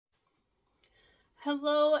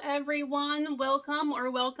Hello everyone, welcome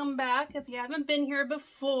or welcome back if you haven't been here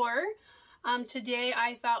before. Today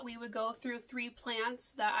I thought we would go through 3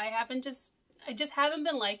 plants that I just haven't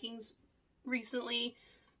been liking recently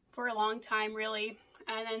for a long time really,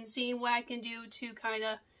 and then seeing what I can do to kind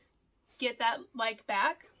of get that like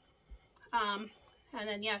back. And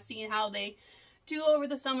then seeing how they do over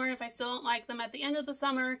the summer. If I still don't like them at the end of the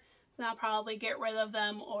summer, then I'll probably get rid of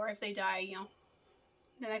them, or if they die,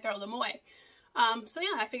 then I throw them away.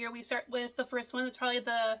 I figure we start with the first one. It's probably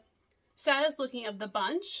the saddest looking of the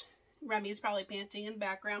bunch. Remy's probably panting in the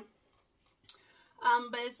background.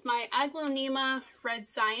 But it's my Aglaonema Red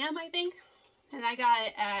Siam, I think. And I got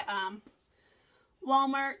it at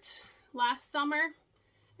Walmart last summer.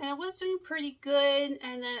 And it was doing pretty good.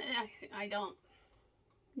 And then I don't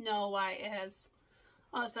know why it has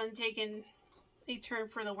all of a sudden taken a turn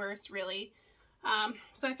for the worse, really.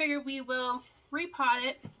 So I figured we will repot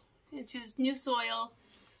it into new soil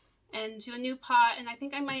and to a new pot, and I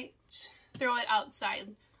think I might throw it outside.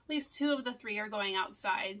 At least 2 of the 3 are going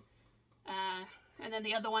outside, and then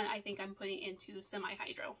the other one I think I'm putting into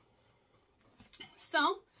semi-hydro.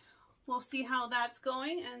 So we'll see how that's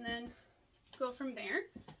going and then go from there.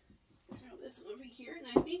 Throw this over here, and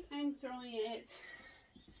I think I'm throwing it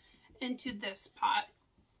into this pot,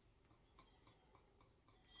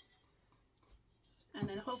 and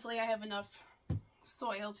then hopefully I have enough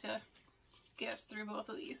soil to get us through both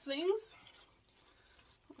of these things.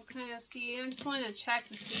 We'll kind of see. I just wanted to check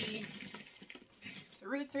to see if the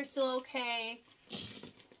roots are still okay.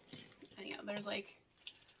 And yeah, there's like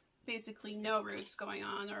basically no roots going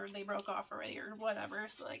on, or they broke off already or whatever,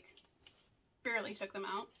 so like barely took them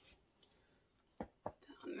out.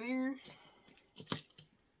 Down there. Kind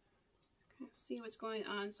of see what's going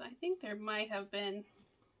on. So I think there might have been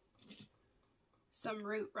some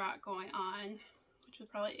root rot going on, which would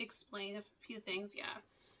probably explain a few things. Yeah,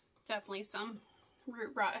 definitely some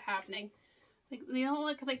root rot happening. Like, they don't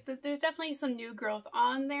look like there's definitely some new growth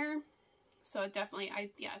on there. So definitely,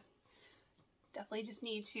 definitely just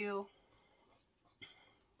need to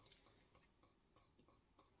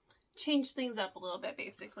change things up a little bit,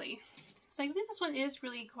 basically. So I think this one is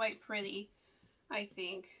really quite pretty, I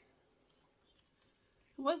think.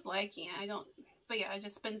 I was liking it. But yeah, I've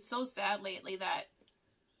just been so sad lately that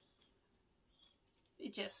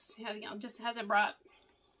it just, just hasn't brought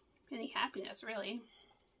any happiness, really.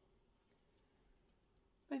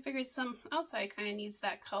 But I figured some outside kind of needs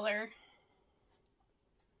that color.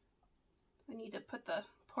 I need to put the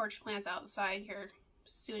porch plants outside here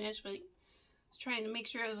soonish, but I was trying to make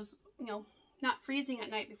sure it was, not freezing at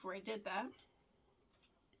night before I did that.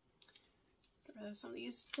 Get rid of some of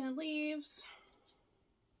these dead leaves.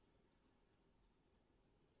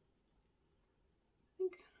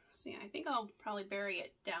 I think I'll probably bury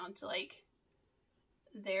it down to like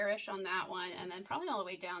there-ish on that one, and then probably all the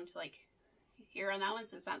way down to like here on that one,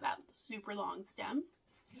 so it's not that super long stem.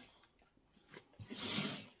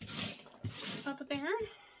 Up there,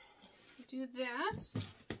 do that.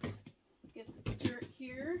 Get the dirt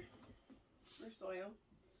here, or soil.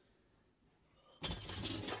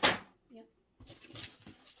 Yep.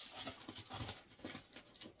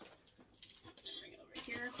 Bring it over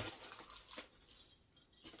here.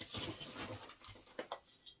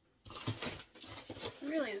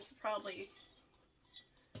 Really, this is probably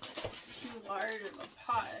too large of a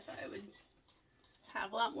pot if I would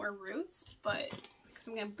have a lot more roots, but because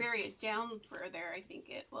I'm going to bury it down further, I think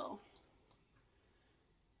it will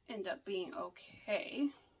end up being okay.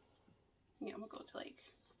 Yeah, we'll go to like,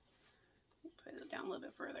 put it down a little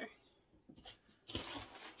bit further.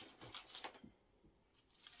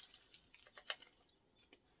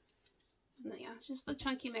 And then, yeah, it's just the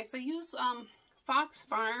chunky mix. I use Fox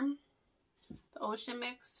Farm, the Ocean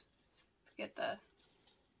Mix. Forget the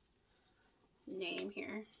name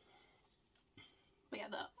here. But yeah,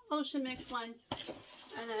 the Ocean Mix one.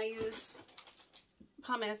 And then I use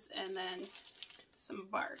pumice and then some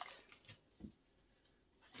bark.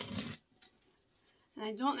 And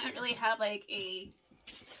I don't really have like a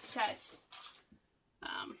set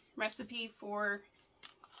recipe for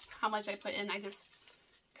how much I put in. I just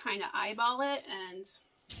kind of eyeball it and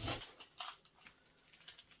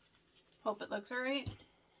hope it looks alright.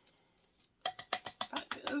 Probably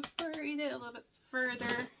could have buried it a little bit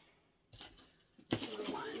further than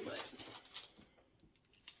the one, but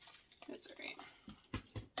it's alright.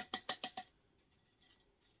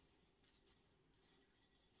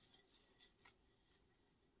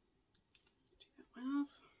 Take that one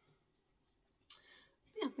off.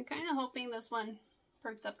 Yeah, I'm kind of hoping this one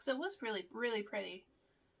perks up because it was really, really pretty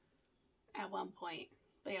at one point.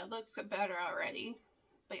 But yeah, it looks better already.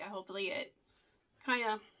 But yeah, hopefully it kind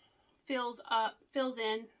of fills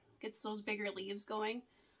in, gets those bigger leaves going.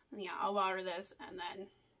 And yeah, I'll water this and then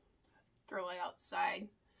throw it outside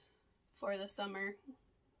for the summer,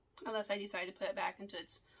 unless I decide to put it back into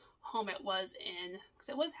its home it was in, because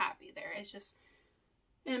it was happy there. It's just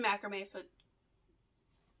in a macrame, so it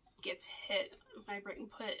gets hit when I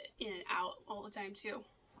put it in and out all the time too.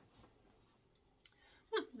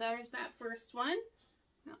 Oh, there's that first one.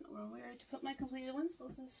 I don't know where to put my completed ones. We'll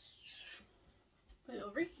just put it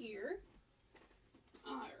over here.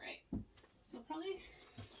 Alright, so probably,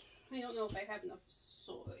 I don't know if I have enough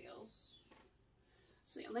soils.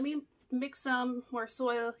 So yeah, let me mix some more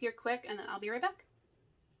soil here quick and then I'll be right back.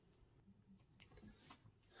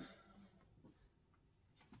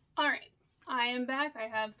 Alright, I am back.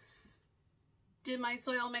 I did my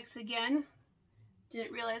soil mix again.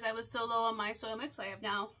 Didn't realize I was so low on my soil mix. I have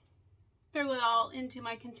now thrown it all into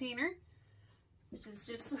my container, which is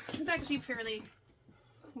just, it's actually fairly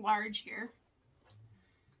large here.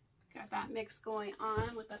 Got that mix going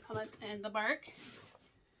on with the pumice and the bark.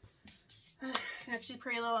 Actually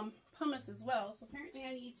pretty low on pumice as well, so apparently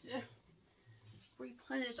I need to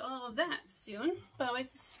replenish all of that soon. But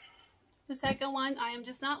anyways, the second one I am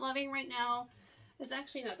just not loving right now. It's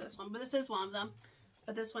actually not this one, but this is one of them.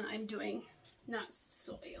 But this one I'm doing not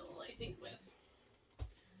soil, I think, with.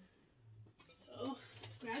 So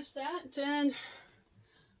scratch that. And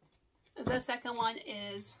the second one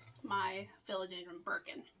is my philodendron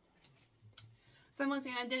Birkin. So once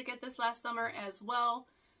again, I did get this last summer as well.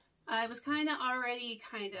 I was already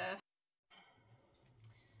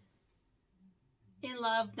in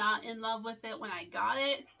love, not in love with it when I got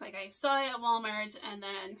it. Like, I saw it at Walmart and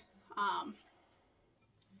then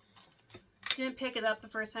didn't pick it up the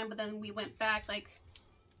first time, but then we went back like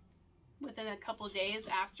within a couple of days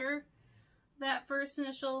after that first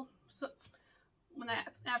initial,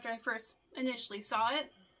 after I first initially saw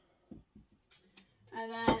it.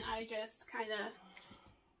 And then I just kind of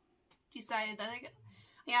decided that,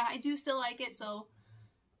 yeah, I do still like it, so,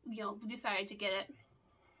 you know, decided to get it.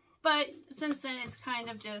 But since then, it's kind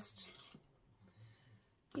of just,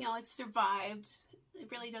 you know, it's survived. It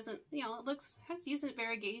really doesn't, you know, it has decent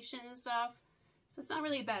variegation and stuff. So it's not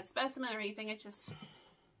really a bad specimen or anything. It just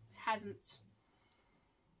hasn't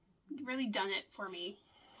really done it for me,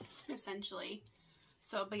 essentially.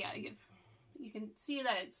 So, but yeah, you can see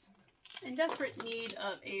that it's in desperate need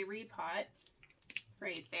of a repot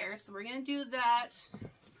right there. So we're going to do that.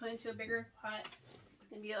 Just put into a bigger pot. It's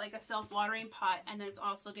going to be like a self-watering pot, and then it's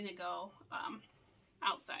also going to go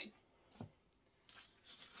outside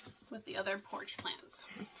with the other porch plants.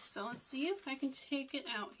 So let's see if I can take it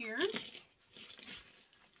out here.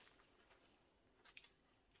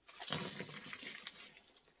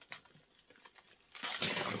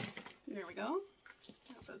 There we go.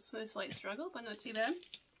 That was a slight struggle, but not too bad.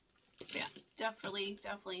 But yeah, definitely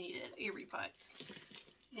needed a repot.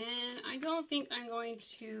 And I don't think I'm going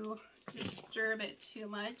to disturb it too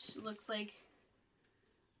much. It looks like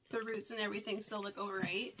the roots and everything still look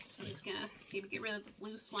alright. So I'm just gonna maybe get rid of the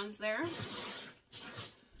loose ones there.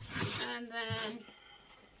 And then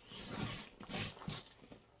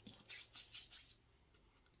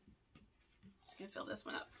just gonna fill this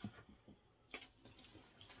one up.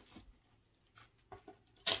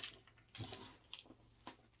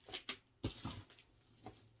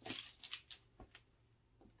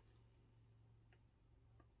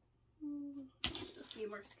 A few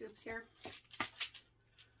more scoops here.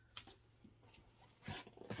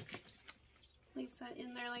 Just place that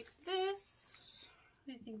in there like this.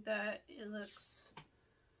 I think that it looks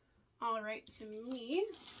all right to me.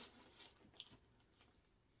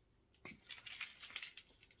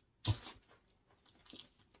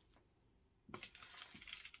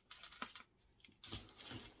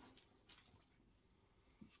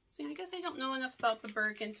 See, I guess I don't know enough about the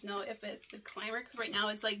Birkin to know if it's a climber, because right now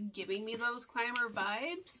it's like giving me those climber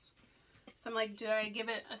vibes. So I'm like, do I give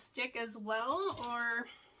it a stick as well, or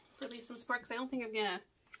release some support? Because I don't think I'm gonna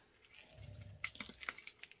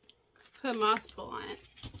put a moss pull on it.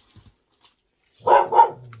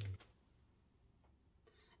 But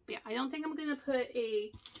yeah, I don't think I'm gonna put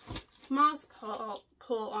a moss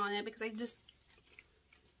pull on it, because I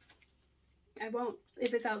won't,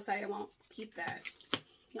 if it's outside, I won't keep that,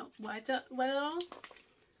 you know, wet at all.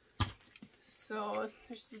 So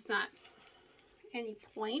there's just not any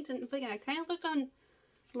point. And but yeah, I kind of looked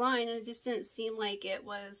online and it just didn't seem like it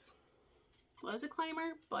was a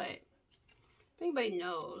climber, but if anybody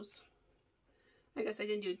knows, I guess I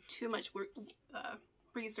didn't do too much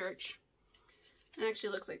research. It actually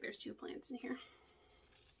looks like there's 2 plants in here.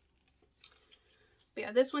 But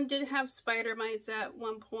yeah, this one did have spider mites at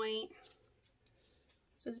one point.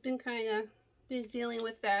 So it's been been dealing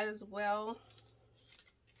with that as well.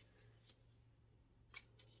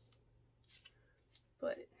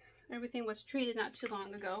 But everything was treated not too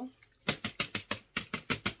long ago.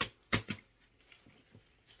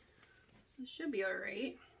 So it should be all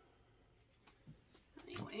right.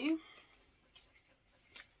 Anyway.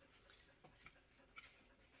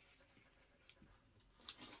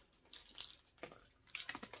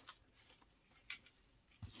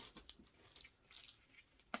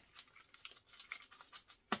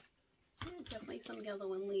 Definitely some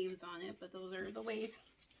yellow and leaves on it, but those are the way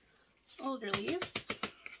older leaves.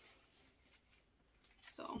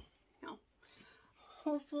 So, you know,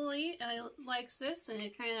 hopefully it likes this and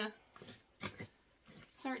it kind of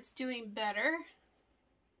starts doing better.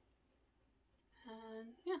 And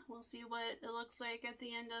yeah, we'll see what it looks like at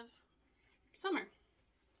the end of summer,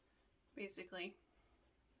 basically.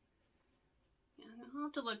 Yeah, I'll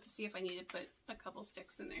have to look to see if I need to put a couple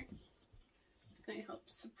sticks in there. It's going to help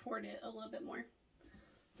support it a little bit more.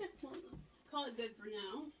 Yeah, we'll call it good for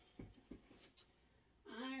now.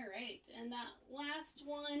 Alright, and that last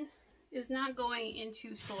one is not going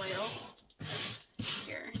into soil.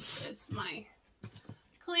 Here, it's my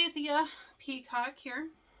Calathea peacock here.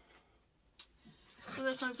 So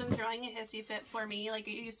this one's been throwing a hissy fit for me, like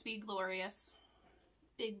it used to be glorious.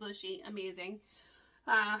 Big, bushy, amazing.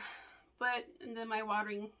 But and then my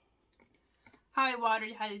watering, how I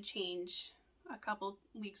watered had to change a couple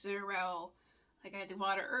weeks in a row. Like I had to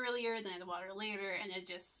water earlier, then I had to water later, and it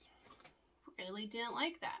just really didn't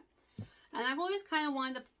like that. And I've always kind of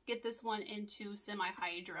wanted to get this one into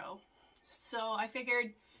semi-hydro. So I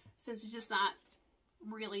figured, since it's just not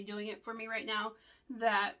really doing it for me right now,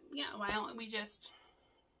 that, yeah, why don't we just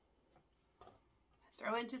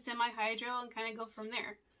throw it into semi-hydro and kind of go from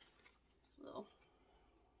there. There's a little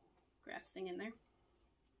grass thing in there.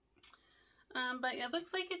 But it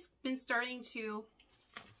looks like it's been starting to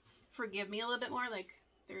forgive me a little bit more. Like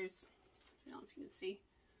there's, I don't know if you can see,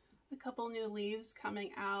 a couple new leaves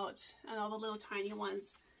coming out, and all the little tiny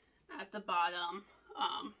ones at the bottom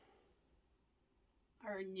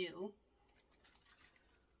are new.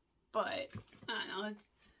 But I don't know,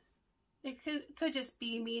 it could just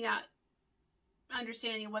be me not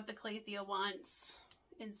understanding what the Calathea wants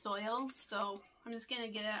in soil. So I'm just gonna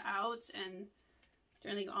get it out, and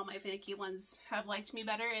generally all my finicky ones have liked me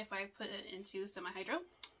better if I put it into semi-hydro.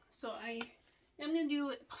 So I am gonna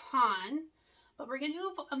do pond. But we're going to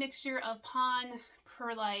do a mixture of pond,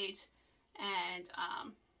 perlite, and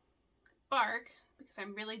bark, because I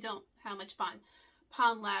really don't have much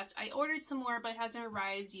pond left. I ordered some more, but it hasn't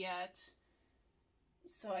arrived yet.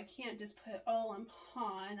 So I can't just put it all in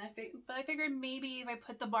pond. But I figured maybe if I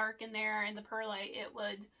put the bark in there and the perlite, it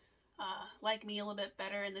would like me a little bit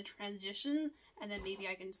better in the transition. And then maybe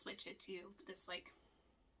I can switch it to this like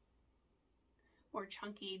more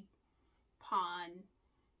chunky pond,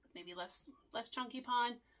 maybe less chunky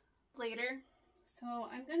pond later. So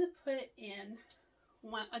I'm going to put it in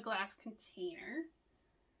a glass container.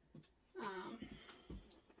 I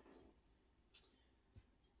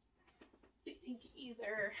think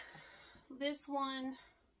either this one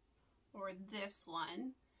or this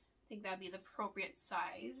one. I think that'd be the appropriate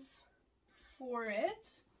size for it.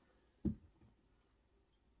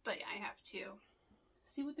 But yeah, I have to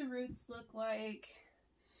see what the roots look like.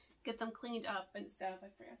 Get them cleaned up and stuff. I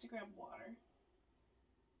forgot to grab water.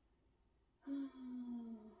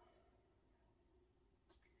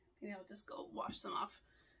 Maybe I'll just go wash them off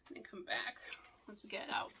and then come back once we get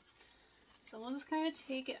it out. So we'll just kind of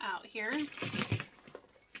take it out here.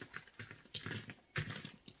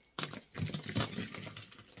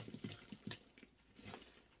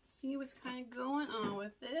 See what's kind of going on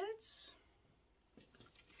with it.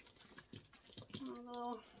 Some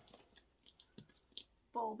little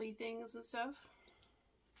bulby things and stuff.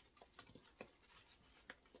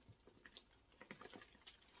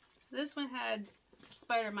 So this one had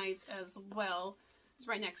spider mites as well. It's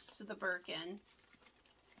right next to the Birkin.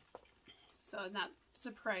 So not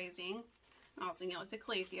surprising. Also, you know, it's a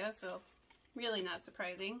Calathea, so really not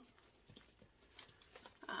surprising.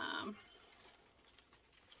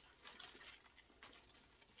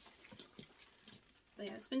 But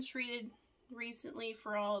yeah, it's been treated recently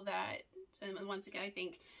for all of that. And once again, I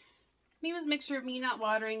think maybe it was a mixture of me not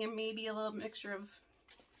watering and maybe a little mixture of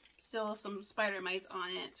still some spider mites on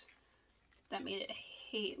it that made it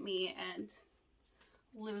hate me and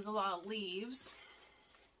lose a lot of leaves.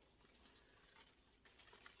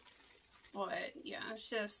 But yeah, it's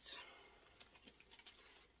just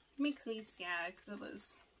makes me sad because it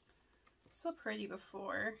was so pretty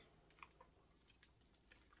before.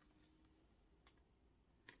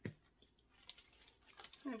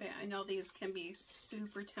 I know these can be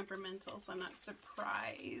super temperamental, so I'm not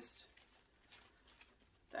surprised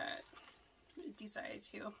that it decided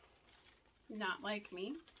to not like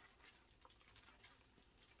me.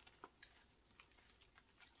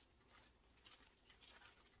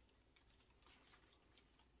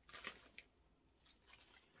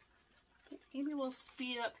 Maybe we'll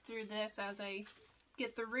speed up through this as I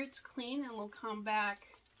get the roots clean, and we'll come back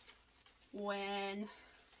when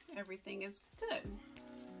everything is good.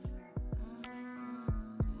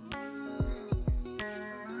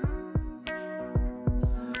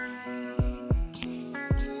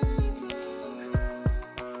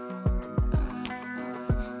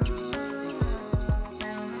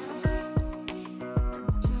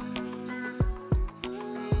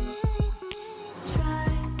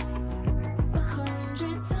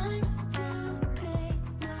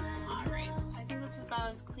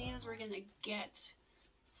 We're gonna get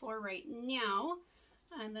for right now,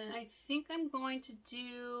 and then I think I'm going to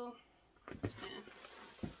do, just gonna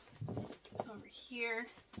over here,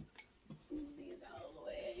 move these out of the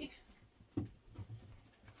way,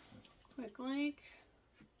 quick like.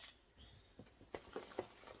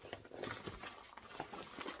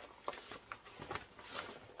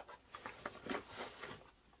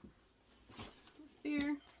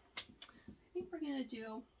 There. I think we're gonna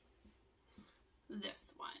do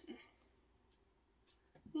this one.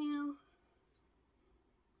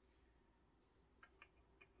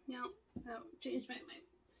 No, changed my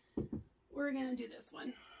mind. We're gonna do this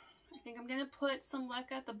one. I think I'm gonna put some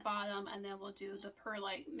leca at the bottom, and then we'll do the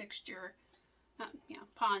perlite mixture,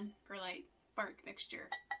 pond perlite bark mixture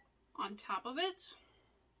on top of it.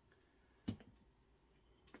 Put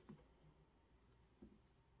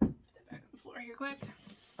that back on the floor here quick.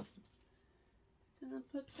 Gonna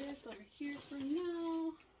put this over here for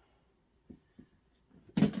now.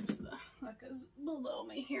 There's the leca's below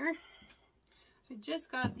me here. So I just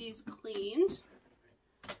got these cleaned.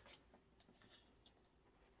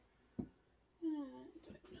 And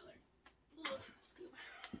another scoop.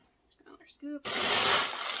 Another scoop.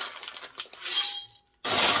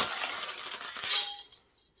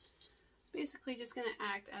 It's basically just gonna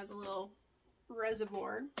act as a little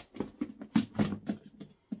reservoir.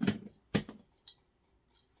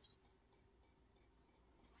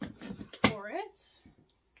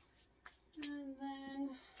 And then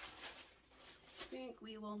I think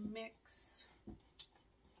we will mix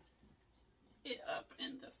it up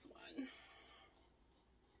in this one.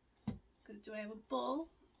 Because do I have a bowl?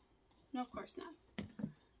 No, of course not.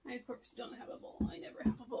 I of course don't have a bowl. I never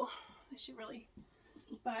have a bowl. I should really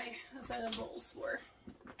buy a set of bowls for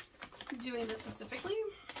doing this specifically.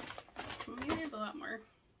 Maybe I have a lot more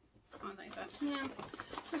on than I thought. Yeah,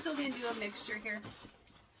 we're still gonna do a mixture here.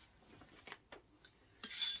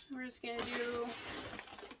 We're just gonna do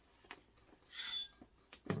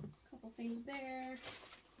a couple things there.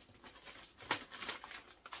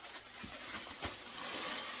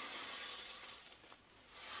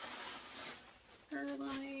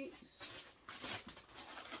 Perlite.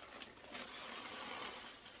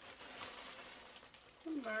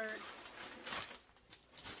 Some bark.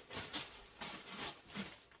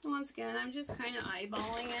 Once again, I'm just kind of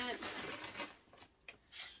eyeballing it.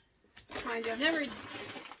 Mind you, I've never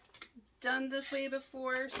done this way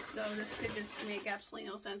before, so this could just make absolutely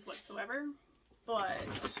no sense whatsoever, but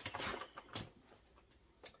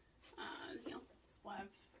you know, that's what I'm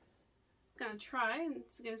gonna try, and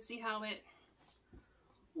it's gonna see how it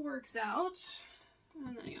works out.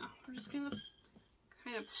 And then yeah, we're just gonna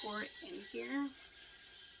kind of pour it in here.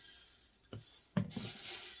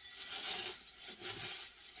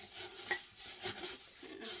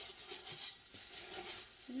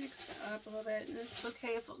 Mix it up a little bit, and it's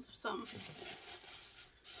okay if some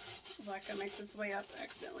leca makes its way up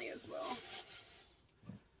accidentally as well.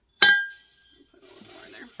 Put a little more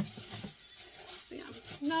in there. So yeah,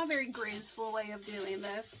 not a very graceful way of doing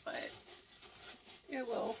this, but it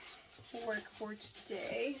will work for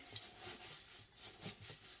today.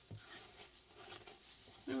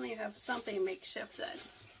 I only have something makeshift that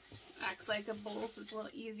acts like a bowl, so it's a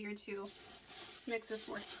little easier to mix this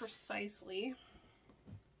more precisely.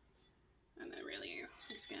 And then really, I'm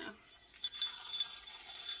just gonna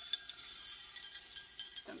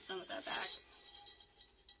dump some of that back.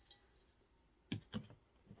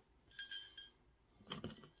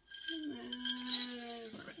 And then,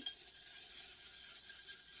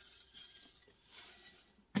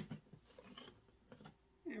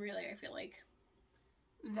 and really, I feel like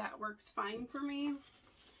that works fine for me.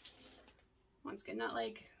 Once again, not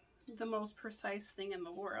like the most precise thing in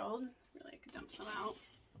the world. Really, I could dump some out.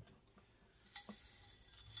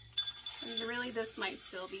 And really, this might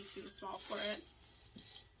still be too small for it.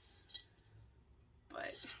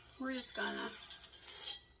 But we're just gonna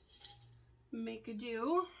make a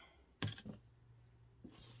do.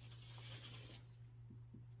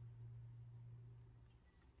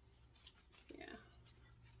 Yeah,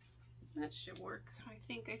 that should work, I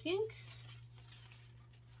think.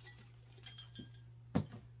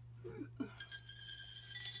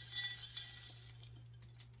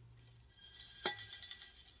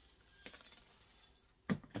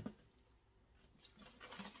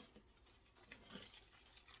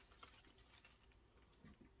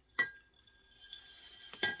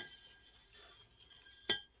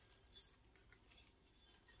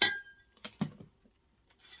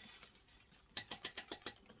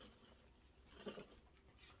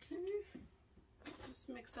 Just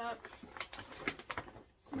mix up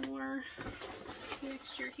some more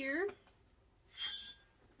mixture here.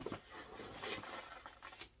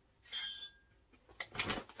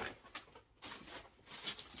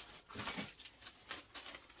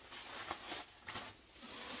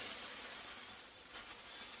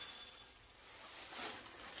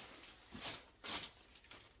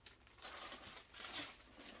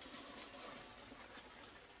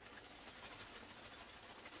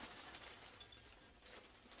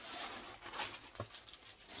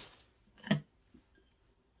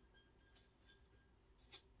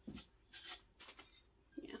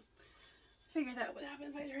 Figure that would happen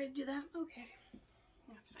if I tried to do that. Okay,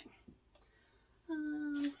 that's fine.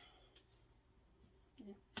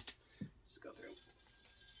 Yeah. Just go through.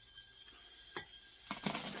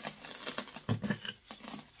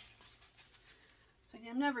 So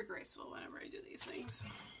I'm never graceful whenever I do these things.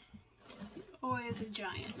 Always a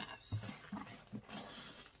giant mess.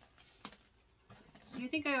 So you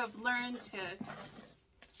think I have learned to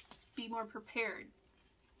be more prepared,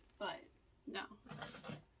 but no, it's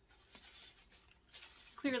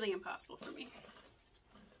clearly impossible for me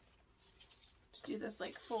to do this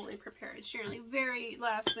like fully prepared. It's generally very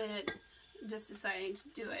last minute, just deciding to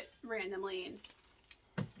do it randomly, and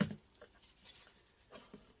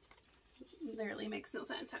literally makes no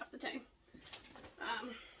sense half the time.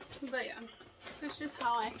 But yeah, that's just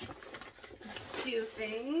how I do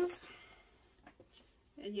things.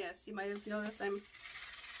 And yes, you might have noticed I'm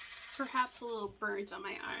perhaps a little burnt on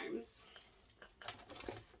my arms.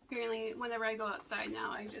 Apparently, whenever I go outside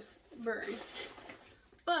now, I just burn.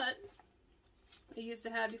 But I used to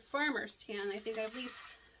have a farmer's tan. I think I at least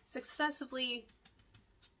successively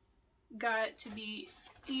got it to be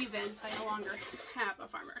even, so I no longer have a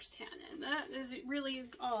farmer's tan. And that is really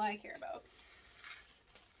all I care about.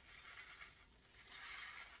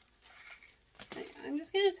 I'm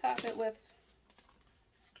just going to top it with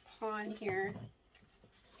Pond here.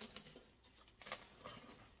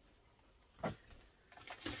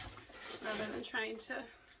 Rather than trying to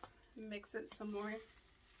mix it some more.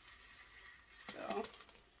 So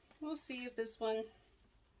we'll see if this one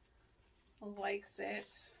likes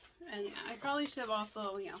it. And yeah, I probably should have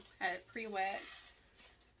also, you know, had it pre-wet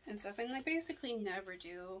and stuff, and I basically never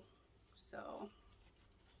do. So,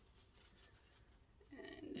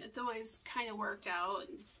 and it's always kind of worked out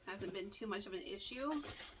and hasn't been too much of an issue.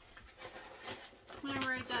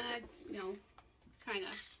 Whenever I've done it, you know, kind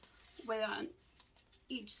of wet on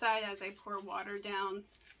each side as I pour water down.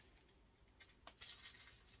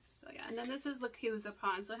 So yeah, and then this is Lacuza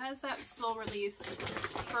Pond, so it has that slow release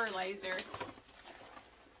fertilizer.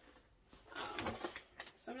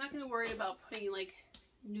 So I'm not going to worry about putting like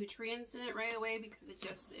nutrients in it right away because it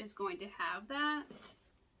just is going to have that.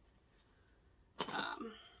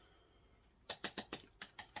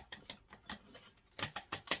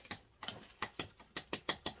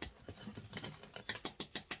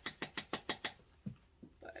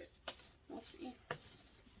 But we'll see.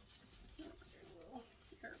 Oh, there's a little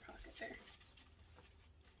air pocket there.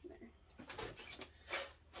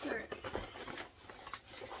 There. Alright.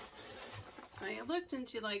 So I looked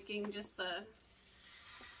into liking just the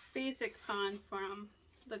basic pond from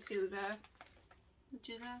Lacuza,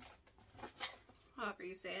 however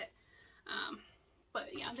you say it. But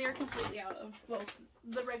yeah, they're completely out of both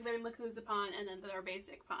the regular Lacuza pond and then their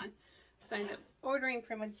basic pond. So I ended up ordering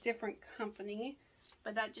from a different company,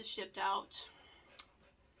 but that just shipped out.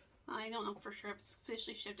 I don't know for sure if it's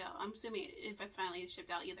officially shipped out. I'm assuming if it finally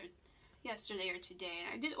shipped out either yesterday or today.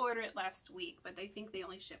 I did order it last week, but I think they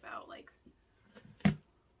only ship out like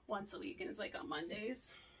once a week, and it's like on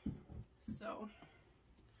Mondays. So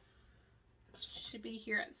should be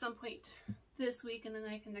here at some point this week, and then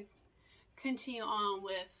I can continue on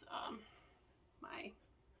with my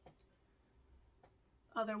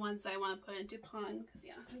other ones that I want to put into pond, because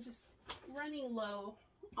yeah, I'm just running low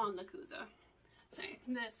on the Kuza. So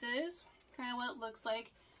this is kind of what it looks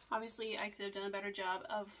like. Obviously, I could have done a better job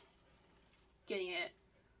of getting it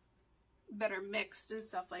better mixed and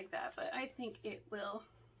stuff like that, but I think it will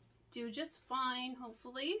do just fine,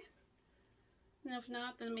 hopefully. And if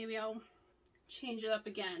not, then maybe I'll change it up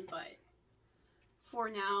again, but for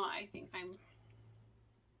now, I think I'm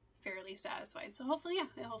fairly satisfied. So hopefully,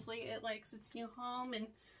 yeah, hopefully it likes its new home and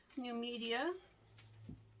new media.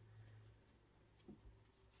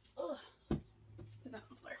 Ugh. Get that on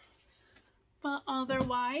the floor. But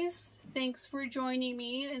otherwise, thanks for joining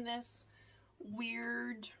me in this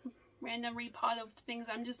weird random repot of things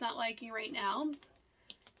I'm just not liking right now.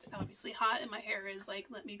 It's obviously hot and my hair is like,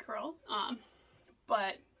 let me curl.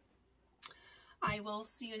 But I will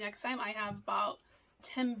see you next time. I have about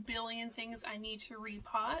 10 billion things I need to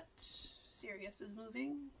repot. Sirius is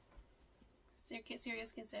moving.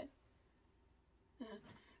 Sirius can sit.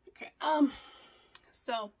 Okay.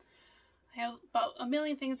 So I have about a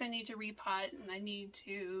million things I need to repot, and I need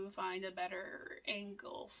to find a better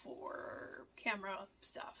angle for camera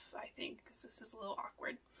stuff, I think, because this is a little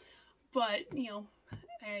awkward. But, you know,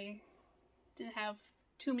 I didn't have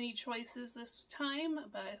too many choices this time,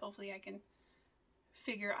 but hopefully I can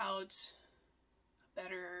figure out a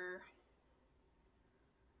better,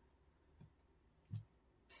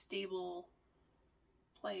 stable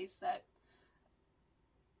place that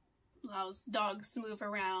allows dogs to move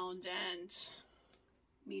around and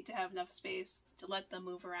me to have enough space to let them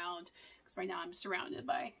move around, because right now I'm surrounded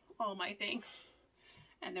by all my things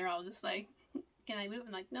and they're all just like, can I move?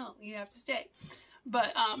 I'm like, no, you have to stay.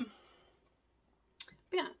 But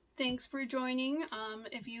yeah, thanks for joining.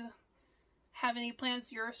 If you have any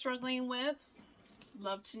plants you're struggling with,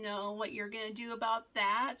 love to know what you're gonna do about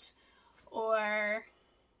that. Or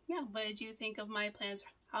yeah, what did you think of my plants?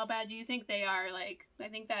 How bad do you think they are? Like, I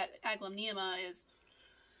think that aglaonema is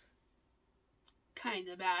kind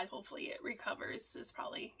of bad. Hopefully it recovers. Is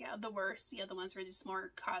probably, yeah, the worst. The other ones were just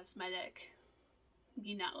more cosmetic,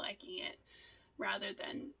 me not liking it, rather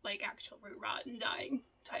than like actual root rot and dying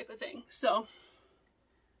type of thing. So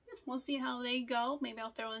we'll see how they go. Maybe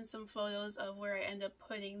I'll throw in some photos of where I end up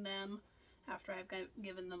putting them after I've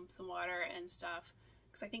given them some water and stuff,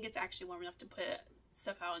 because I think it's actually warm enough to put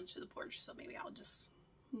stuff out into the porch. So maybe I'll just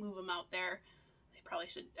move them out there. They probably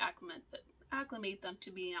should acclimate them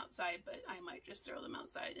to being outside, but I might just throw them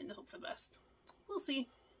outside and hope for the best. We'll see.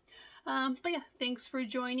 But yeah, thanks for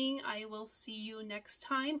joining. I will see you next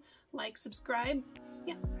time. Like, subscribe.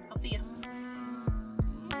 Yeah, I'll see you.